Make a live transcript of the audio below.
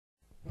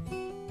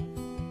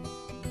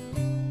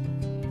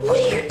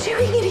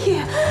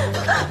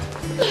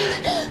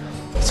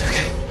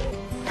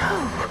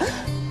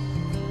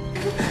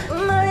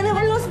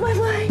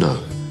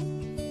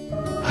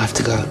have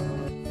to go,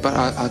 but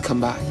I'll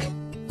come back.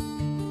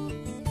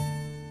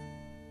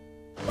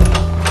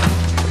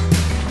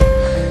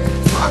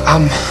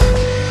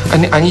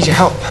 I need your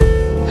help.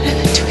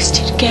 Another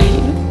twisted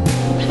game.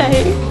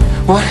 Play.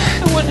 What?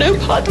 I want no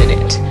part in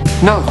it.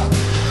 No.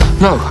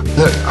 Look,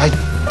 I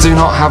do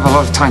not have a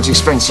lot of time to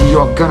explain, so you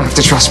are gonna have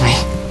to trust me.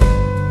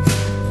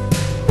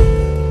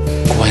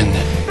 Gwen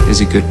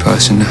is a good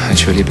person. I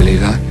truly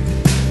believe that.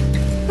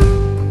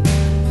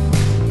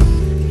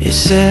 You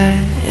said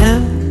I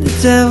am the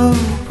devil,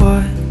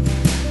 boy.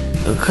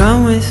 Oh,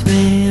 come with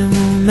me and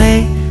we'll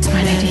make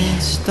my lady.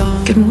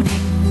 Good morning.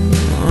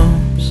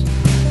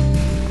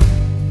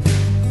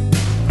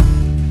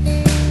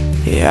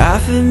 He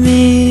offered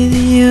me the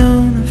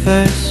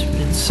universe, but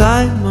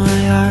inside my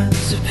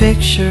heart's a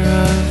picture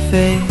of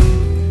a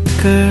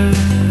girl.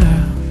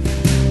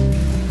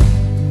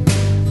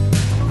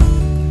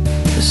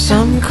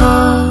 Some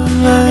call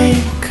love a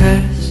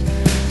curse,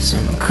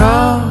 some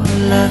call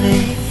love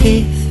a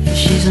thief, but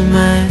she's a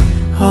man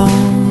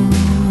home.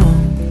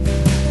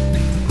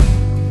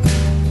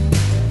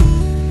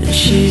 And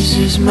she's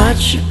as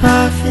much a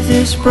part for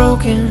this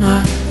broken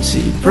heart as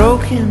the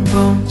broken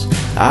bones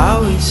I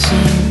always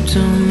seem to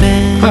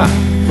mend.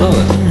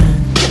 Merlin.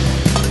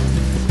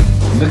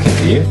 I'm looking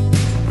for you.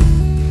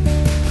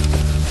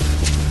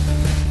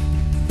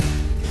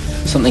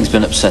 Something's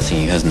been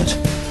upsetting you, hasn't it?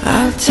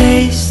 I'll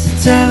taste the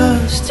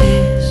devil's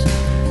tears,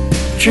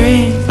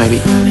 drink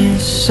from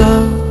his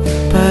soul,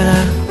 but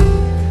I'll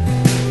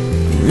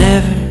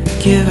never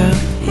give up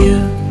you.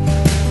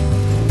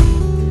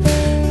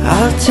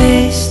 I'll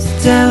taste the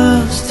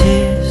devil's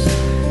tears,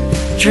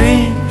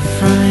 drink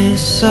from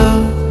his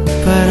soul,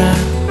 but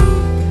I'll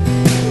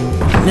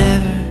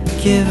never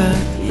give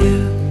up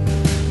you.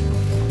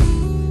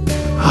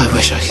 I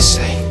wish I could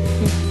stay.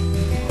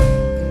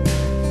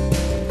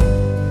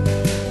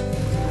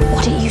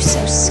 What are you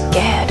so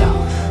scared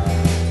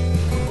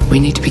of? We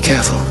need to be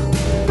careful.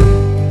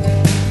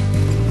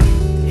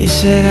 He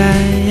said I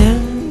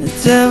am the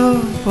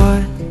devil,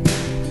 boy.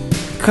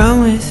 Come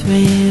with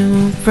me and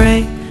we'll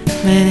break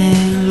many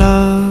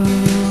laws.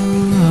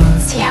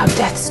 See how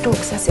death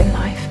stalks us in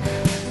life.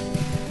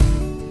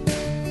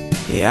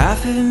 He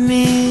offered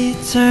me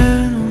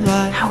eternal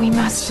life. How we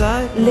must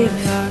live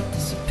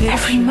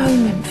every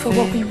moment for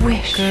what we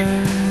wish.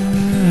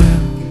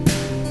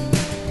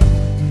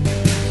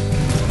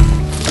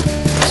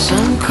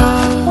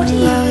 What are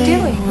you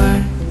doing?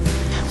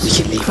 We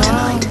can leave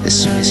tonight as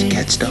soon as it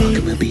gets dark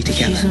and we'll be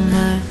together.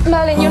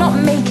 Merlin, you're not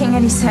making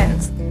any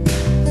sense.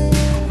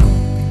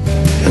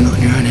 You're not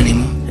on your own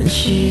anymore.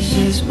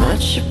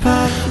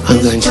 I'm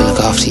going to look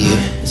after you.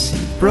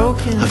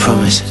 I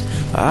promise.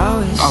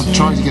 I'll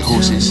try to get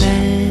horses.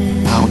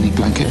 I'll need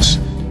blankets,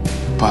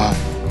 but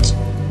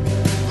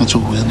that's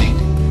all we'll need.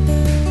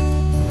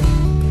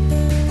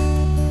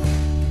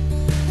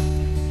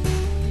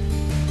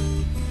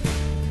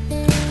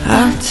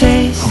 I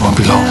won't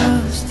be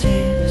long.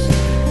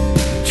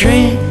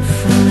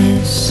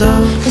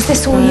 Is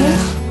this all you?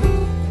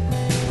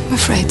 I'm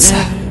afraid so.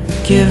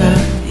 Give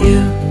up you.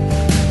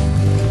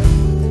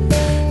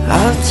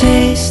 I'll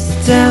taste the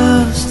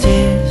devil's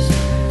tears,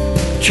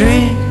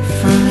 drink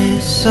from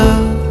his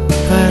soul,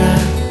 but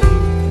I'll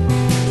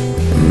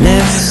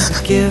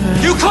never give her.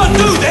 You can't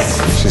do this!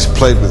 She's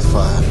played with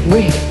fire.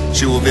 Really?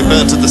 She will be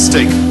burnt at the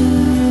stake.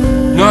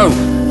 No!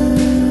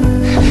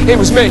 It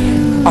was me!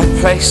 I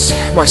placed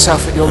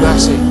myself at your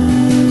mercy.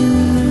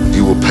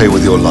 You will pay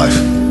with your life.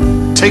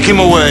 Take him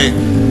away.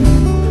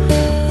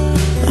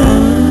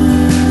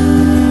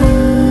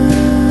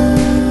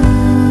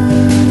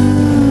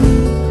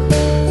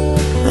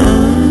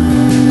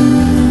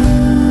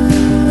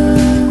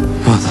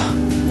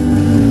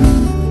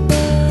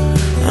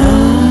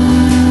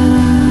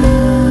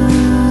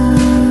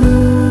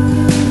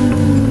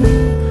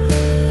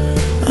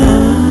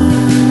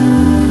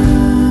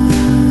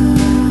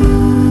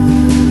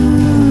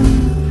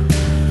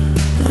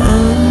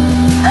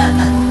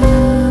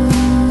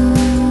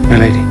 My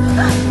lady.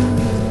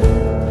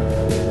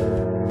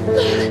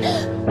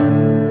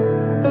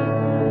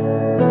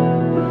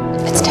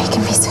 It's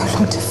taken me so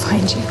long to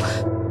find you.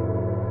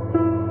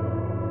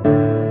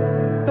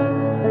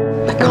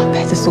 I can't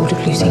bear the thought of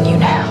losing you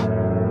now.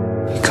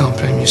 You can't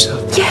blame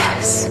yourself.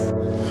 Yes.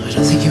 I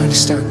don't think you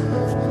understand.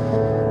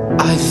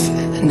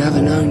 I've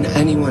never known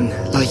anyone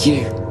like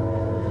you.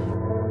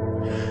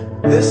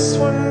 This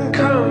one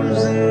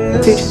comes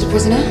and Food for the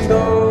prisoner?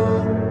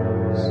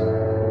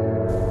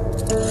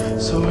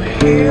 so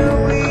here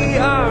we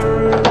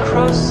are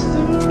across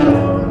the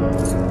road.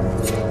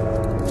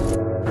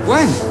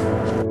 Gwen!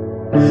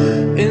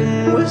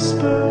 In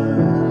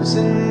whispers,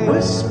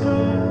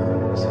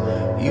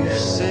 you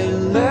say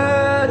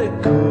let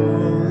it go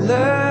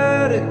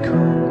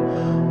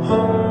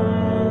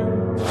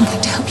home. I'm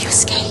going to help you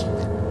escape.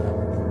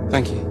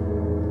 Thank you.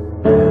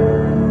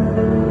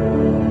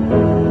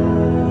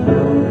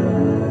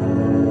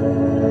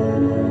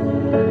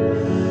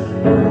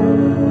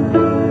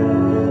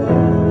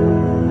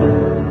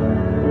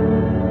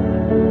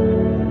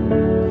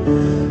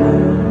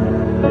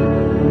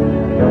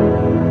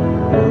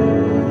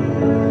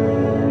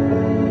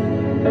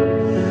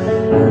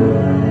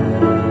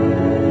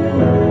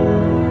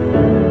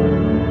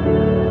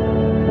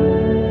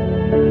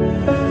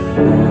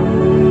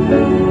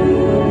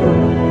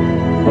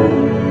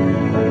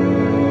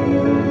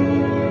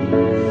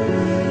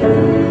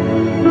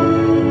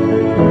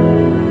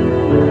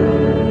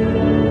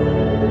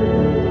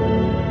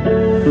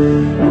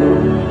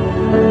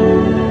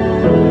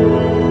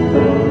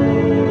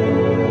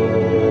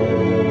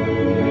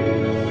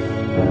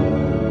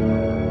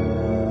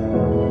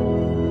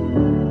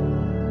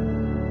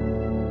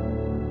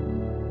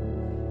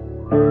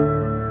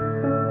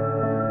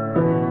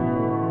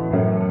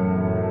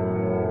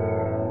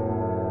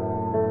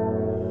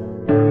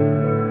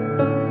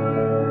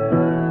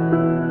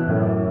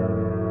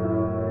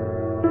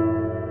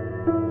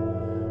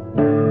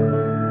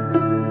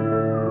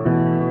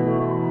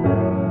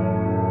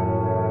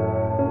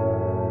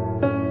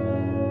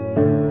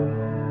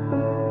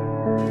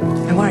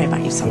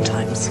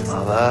 sometimes.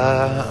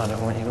 Mother, I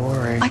don't want you to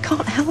worry. I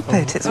can't help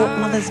it. It's what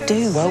mothers do.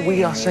 Well,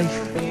 we are safe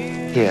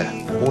here,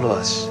 all of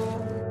us.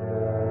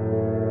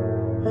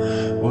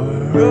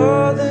 Where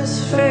all this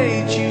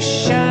fate you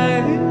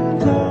shining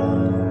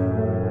gold,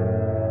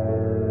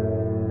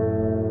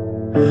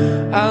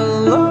 I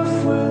love